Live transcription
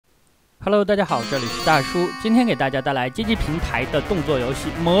Hello， 大家好，这里是大叔，今天给大家带来街机平台的动作游戏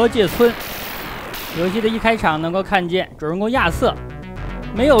《魔界村》。游戏的一开场能够看见主人公亚瑟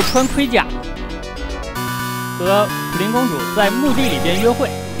没有穿盔甲，和普林公主在墓地里边约会。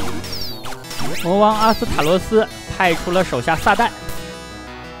魔王阿斯塔罗斯派出了手下撒旦，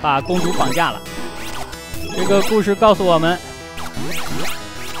把公主绑架了。这个故事告诉我们，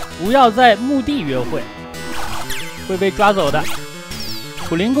不要在墓地约会，会被抓走的。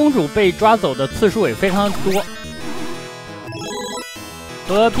普林公主被抓走的次数也非常多，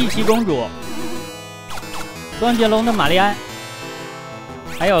和碧琪公主、双截龙的玛丽安，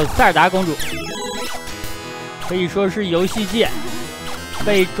还有塞尔达公主，可以说是游戏界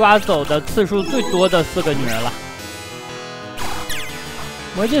被抓走的次数最多的4个女人了。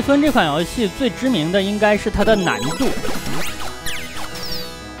魔界村这款游戏最知名的应该是它的难度。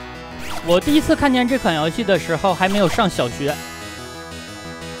我第一次看见这款游戏的时候还没有上小学，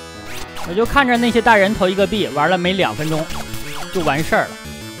我就看着那些大人投一个币，玩了没2分钟就完事儿了。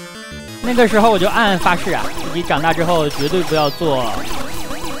那个时候我就暗暗发誓啊，自己长大之后绝对不要做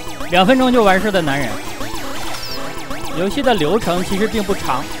2分钟就完事的男人。游戏的流程其实并不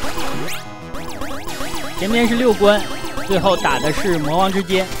长，前面是6关，最后打的是魔王之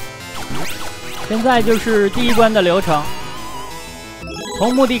间。现在就是第1关的流程，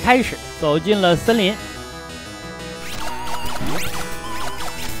从墓地开始，走进了森林。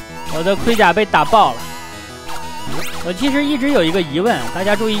我的盔甲被打爆了。我其实一直有一个疑问，大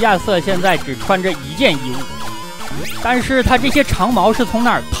家注意，亚瑟现在只穿着1件衣物，但是他这些长毛是从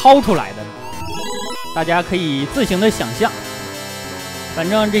哪儿掏出来的呢？大家可以自行的想象。反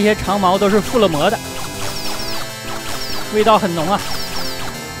正这些长毛都是附了魔的，味道很浓啊。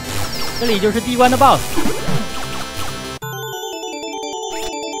这里就是第1关的 BOSS。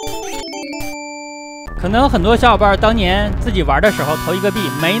可能很多小伙伴当年自己玩的时候投一个币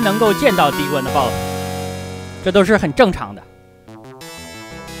没能够见到第1关的 BOSS， 这都是很正常的，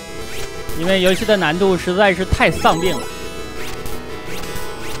因为游戏的难度实在是太丧病了。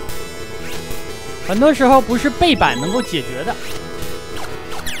很多时候不是背板能够解决的，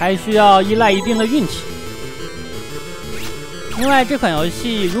还需要依赖一定的运气。另外，这款游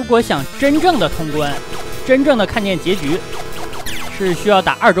戏如果想真正的通关，真正的看见结局，是需要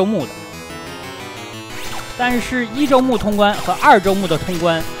打2周目的。但是1周目通关和2周目的通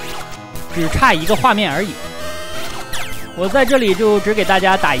关只差1个画面而已。我在这里就只给大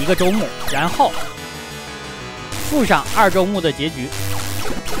家打1个周目，然后附上2周目的结局。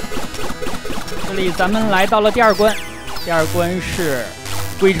这里咱们来到了第2关，第2关是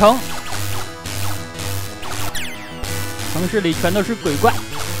鬼城，城市里全都是鬼怪，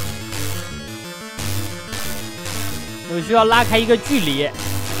我需要拉开一个距离，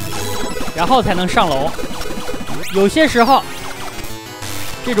然后才能上楼。有些时候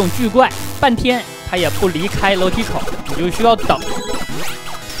这种巨怪半天它也不离开楼梯口，你就需要等。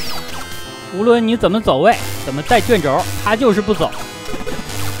无论你怎么走位，怎么带卷轴，它就是不走。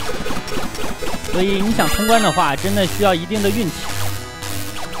所以你想通关的话，真的需要一定的运气。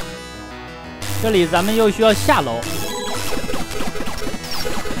这里咱们又需要下楼，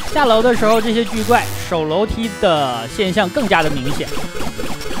下楼的时候这些巨怪守楼梯的现象更加的明显。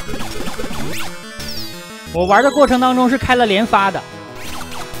我玩的过程当中是开了连发的，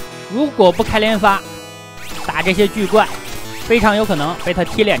如果不开连发，打这些巨怪非常有可能被他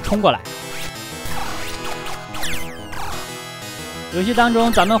贴脸冲过来。游戏当中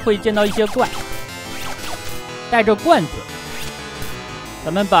咱们会见到一些怪带着罐子，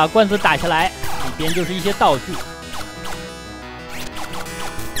咱们把罐子打下来，里边就是一些道具，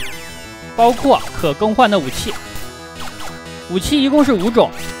包括可更换的武器。武器一共是5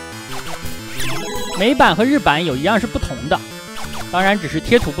种，美版和日版有一样是不同的，当然只是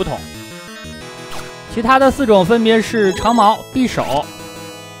贴图不同。其他的4种分别是长矛、匕首、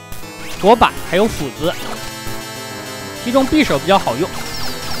火把还有斧子，其中匕首比较好用，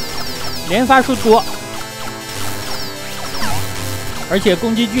连发数多，而且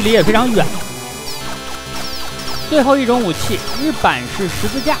攻击距离也非常远。最后一种武器，日版是十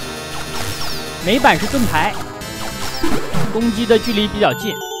字架，美版是盾牌，攻击的距离比较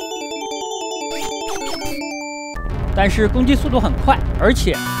近，但是攻击速度很快，而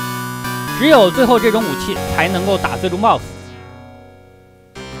且只有最后这种武器才能够打最终 BOSS。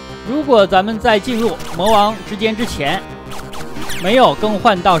 如果咱们在进入魔王之间之前没有更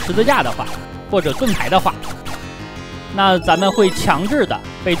换到十字架的话，或者盾牌的话，那咱们会强制的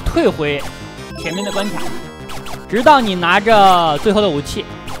被退回前面的关卡，直到你拿着最后的武器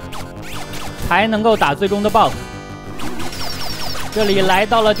才能够打最终的 BOSS。 这里来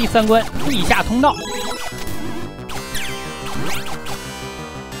到了第3关，地下通道。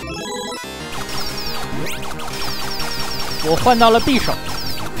我换到了匕首。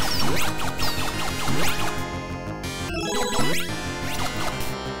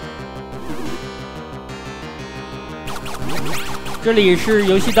这里是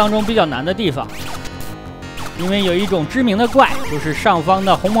游戏当中比较难的地方，因为有一种知名的怪，就是上方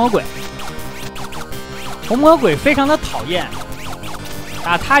的红魔鬼。红魔鬼非常的讨厌，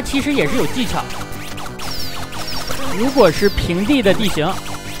打它其实也是有技巧的。如果是平地的地形，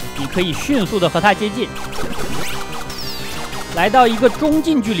你可以迅速的和它接近，来到一个中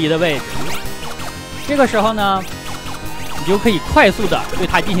近距离的位置。这个时候呢，你就可以快速的对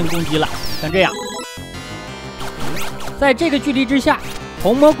它进行攻击了，像这样。在这个距离之下，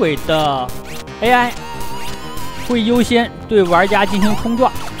红魔鬼的 AI 会优先对玩家进行冲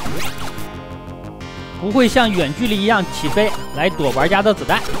撞，不会像远距离一样起飞来躲玩家的子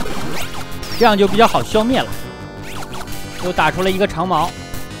弹，这样就比较好消灭了。又打出了一个长矛，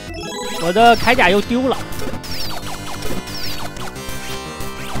我的铠甲又丢了。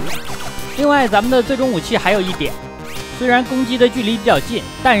另外，咱们的最终武器还有一点，虽然攻击的距离比较近，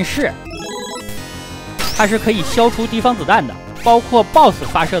但是它是可以消除敌方子弹的，包括 BOSS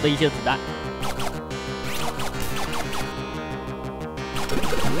发射的一些子弹。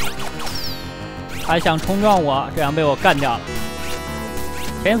他想冲撞我，这样被我干掉了。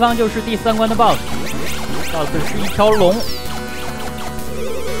前方就是第3关的 BOSS 是一条龙。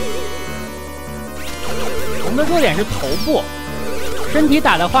龙的弱点是头部，身体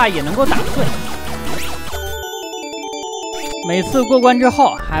打的话也能够打碎。每次过关之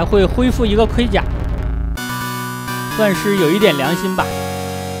后还会恢复一个盔甲，算是有一点良心吧。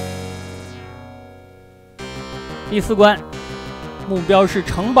第4关，目标是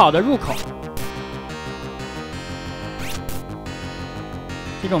城堡的入口。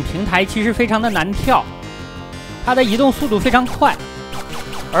这种平台其实非常的难跳，它的移动速度非常快，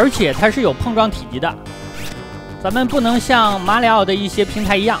而且它是有碰撞体积的。咱们不能像马里奥的一些平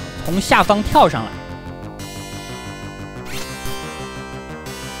台一样从下方跳上来。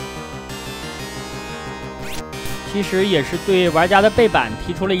其实也是对玩家的背板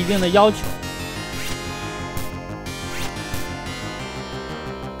提出了一定的要求。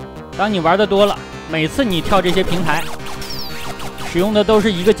当你玩的多了，每次你跳这些平台，使用的都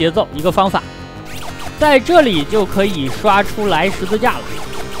是一个节奏，一个方法，在这里就可以刷出来十字架了。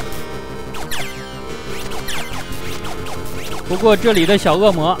不过这里的小恶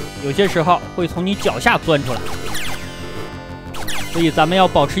魔有些时候会从你脚下钻出来，所以咱们要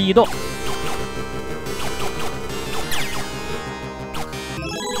保持移动。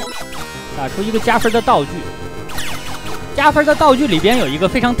打出一个加分的道具，加分的道具里边有一个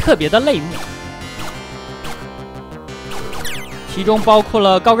非常特别的类目，其中包括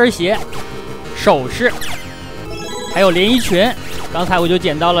了高跟鞋、首饰，还有连衣裙。刚才我就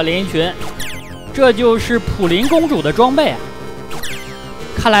捡到了连衣裙，这就是普林公主的装备啊！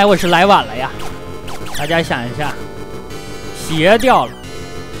看来我是来晚了呀。大家想一下，鞋掉了，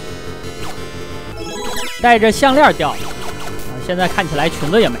戴着项链掉了，现在看起来裙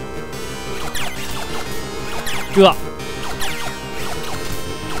子也没。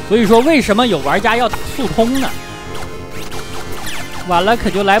所以说，为什么有玩家要打速通呢？晚了可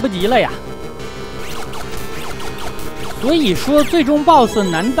就来不及了呀。所以说，最终 BOSS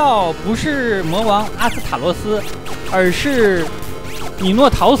难道不是魔王阿斯塔洛斯，而是米诺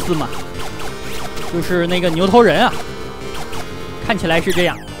陶斯吗？就是那个牛头人啊，看起来是这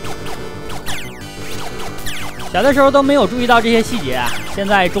样。小的时候都没有注意到这些细节啊，现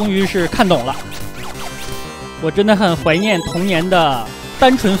在终于是看懂了。我真的很怀念童年的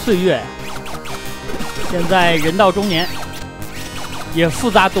单纯岁月，现在人到中年，也复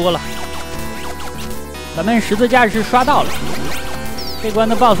杂多了。咱们十字架是刷到了，这关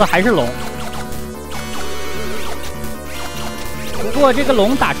的 BOSS 还是龙。不过这个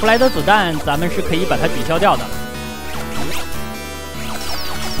龙打出来的子弹，咱们是可以把它抵消掉的。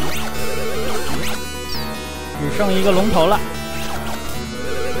只剩一个龙头了，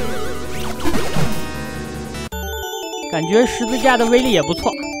感觉十字架的威力也不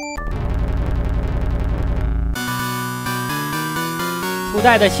错。初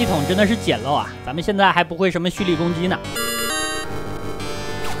代的系统真的是简陋啊，咱们现在还不会什么蓄力攻击呢。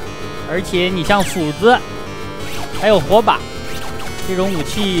而且你像斧子，还有火把这种武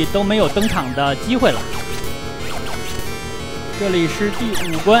器都没有登场的机会了。这里是第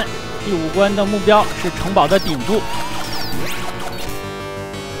5关，第5关的目标是城堡的顶部。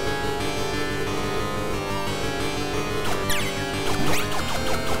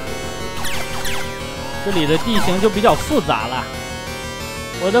这里的地形就比较复杂了，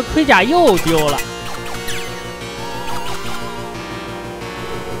我的盔甲又丢了。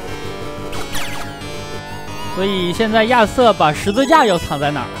所以现在亚瑟把十字架又藏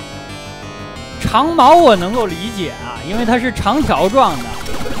在哪儿了？长矛我能够理解啊，因为它是长条状的，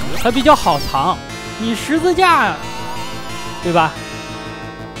它比较好藏。你十字架，对吧？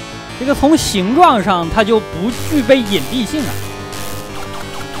这个从形状上它就不具备隐蔽性啊，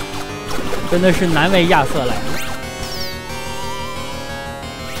真的是难为亚瑟来。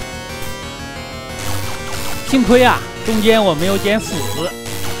幸亏啊，中间我没有捡斧子，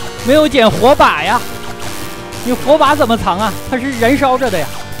没有捡火把呀。你火把怎么藏啊？它是燃烧着的呀，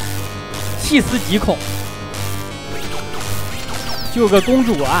细思极恐。救个公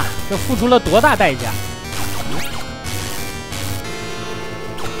主啊，这付出了多大代价？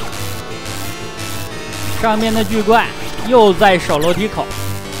上面的巨怪又在守楼梯口，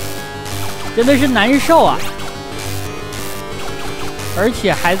真的是难受啊！而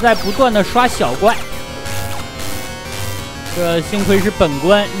且还在不断的刷小怪。这幸亏是本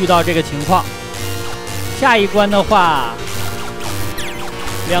关遇到这个情况。下一关的话，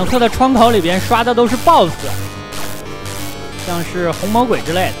两侧的窗口里边刷的都是 BOSS， 像是红魔鬼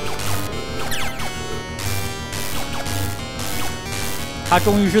之类的。他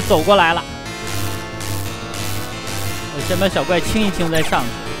终于是走过来了，我先把小怪清一清再上去。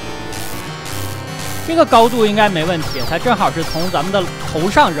这个高度应该没问题，他正好是从咱们的头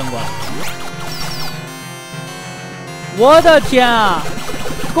上扔过来。我的天啊！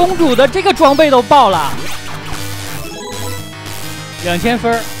公主的这个装备都爆了，2000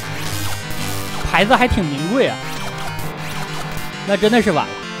分，牌子还挺名贵啊。那真的是晚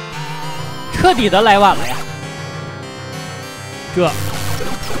了，彻底的来晚了呀。这，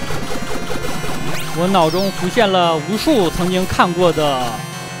我脑中浮现了无数曾经看过的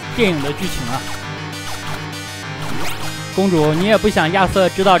电影的剧情啊。公主，你也不想亚瑟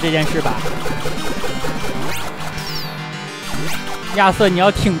知道这件事吧？亚瑟，你要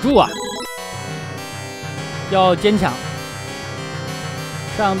挺住啊，要坚强。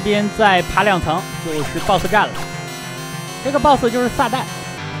上边再爬2层就是 BOSS 战了。这个 BOSS 就是撒旦，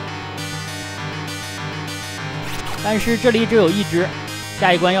但是这里只有1只，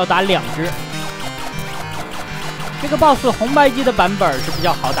下一关要打2只。这个 BOSS 红白机的版本是比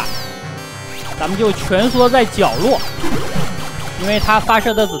较好打，咱们就蜷缩在角落，因为它发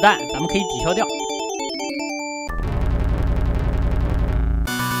射的子弹咱们可以抵消掉。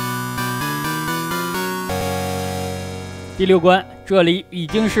第6关，这里已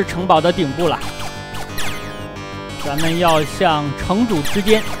经是城堡的顶部了，咱们要向城主之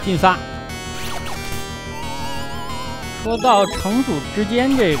间进发。说到城主之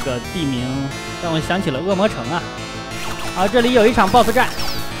间这个地名，让我想起了恶魔城啊。好，这里有一场 BOSS 战，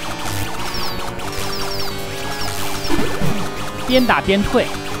边打边退。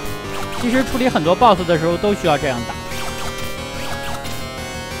其实处理很多 BOSS 的时候都需要这样打。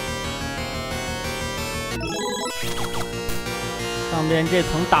上边这层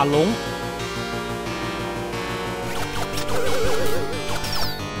打龙，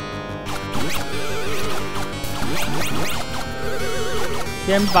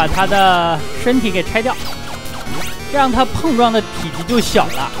先把他的身体给拆掉，这样他碰撞的体积就小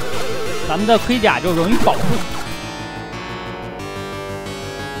了，咱们的盔甲就容易保护。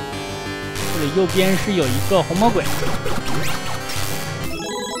这里右边是有一个红魔鬼，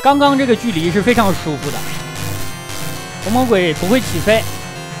刚刚这个距离是非常舒服的。红魔鬼不会起飞，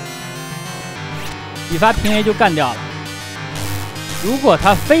一发平 A 就干掉了。如果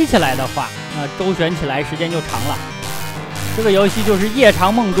它飞起来的话，那周旋起来时间就长了。这个游戏就是夜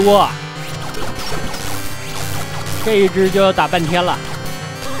长梦多啊。这一只就要打半天了。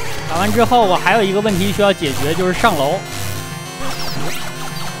打完之后，我还有一个问题需要解决，就是上楼。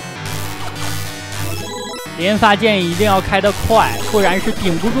连发箭一定要开得快，不然是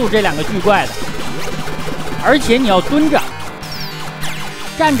顶不住这2个巨怪的。而且你要蹲着，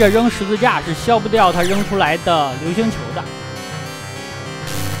站着扔十字架是消不掉它扔出来的流星球的。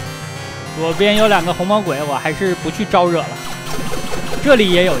左边有2个红魔鬼，我还是不去招惹了。这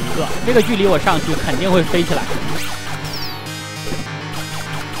里也有一个，这个距离我上去肯定会飞起来。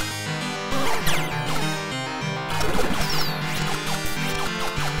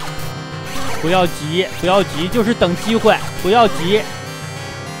不要急，不要急，就是等机会，不要急。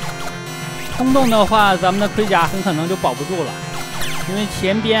冲动的话，咱们的盔甲很可能就保不住了，因为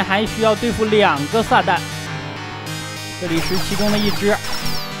前边还需要对付2个撒旦。这里是其中的1只，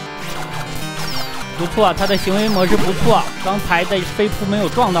不错，他的行为模式不错，刚才的飞扑没有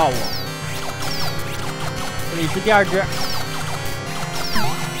撞到我。这里是第2只，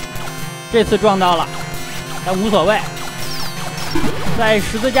这次撞到了，但无所谓，在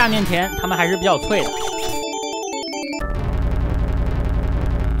十字架面前，他们还是比较脆的。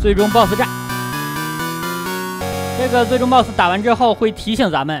最终 BOSS 战。这个最终 BOSS 打完之后会提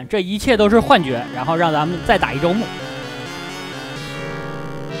醒咱们，这一切都是幻觉，然后让咱们再打1周目。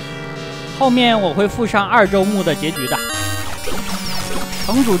后面我会附上2周目的结局的。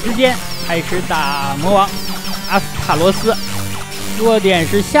城主之间开始打魔王阿斯塔罗斯，弱点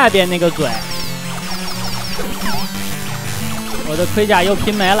是下边那个嘴。我的盔甲又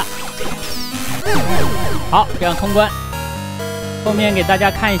拼没了。好，这样通关。后面给大家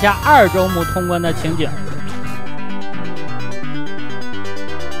看一下2周目通关的情景。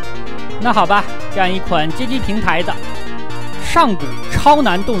那好吧，这样一款街机平台的上古超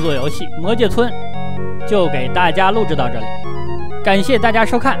难动作游戏《魔界村》就给大家录制到这里，感谢大家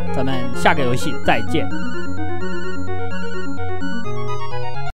收看，咱们下个游戏再见。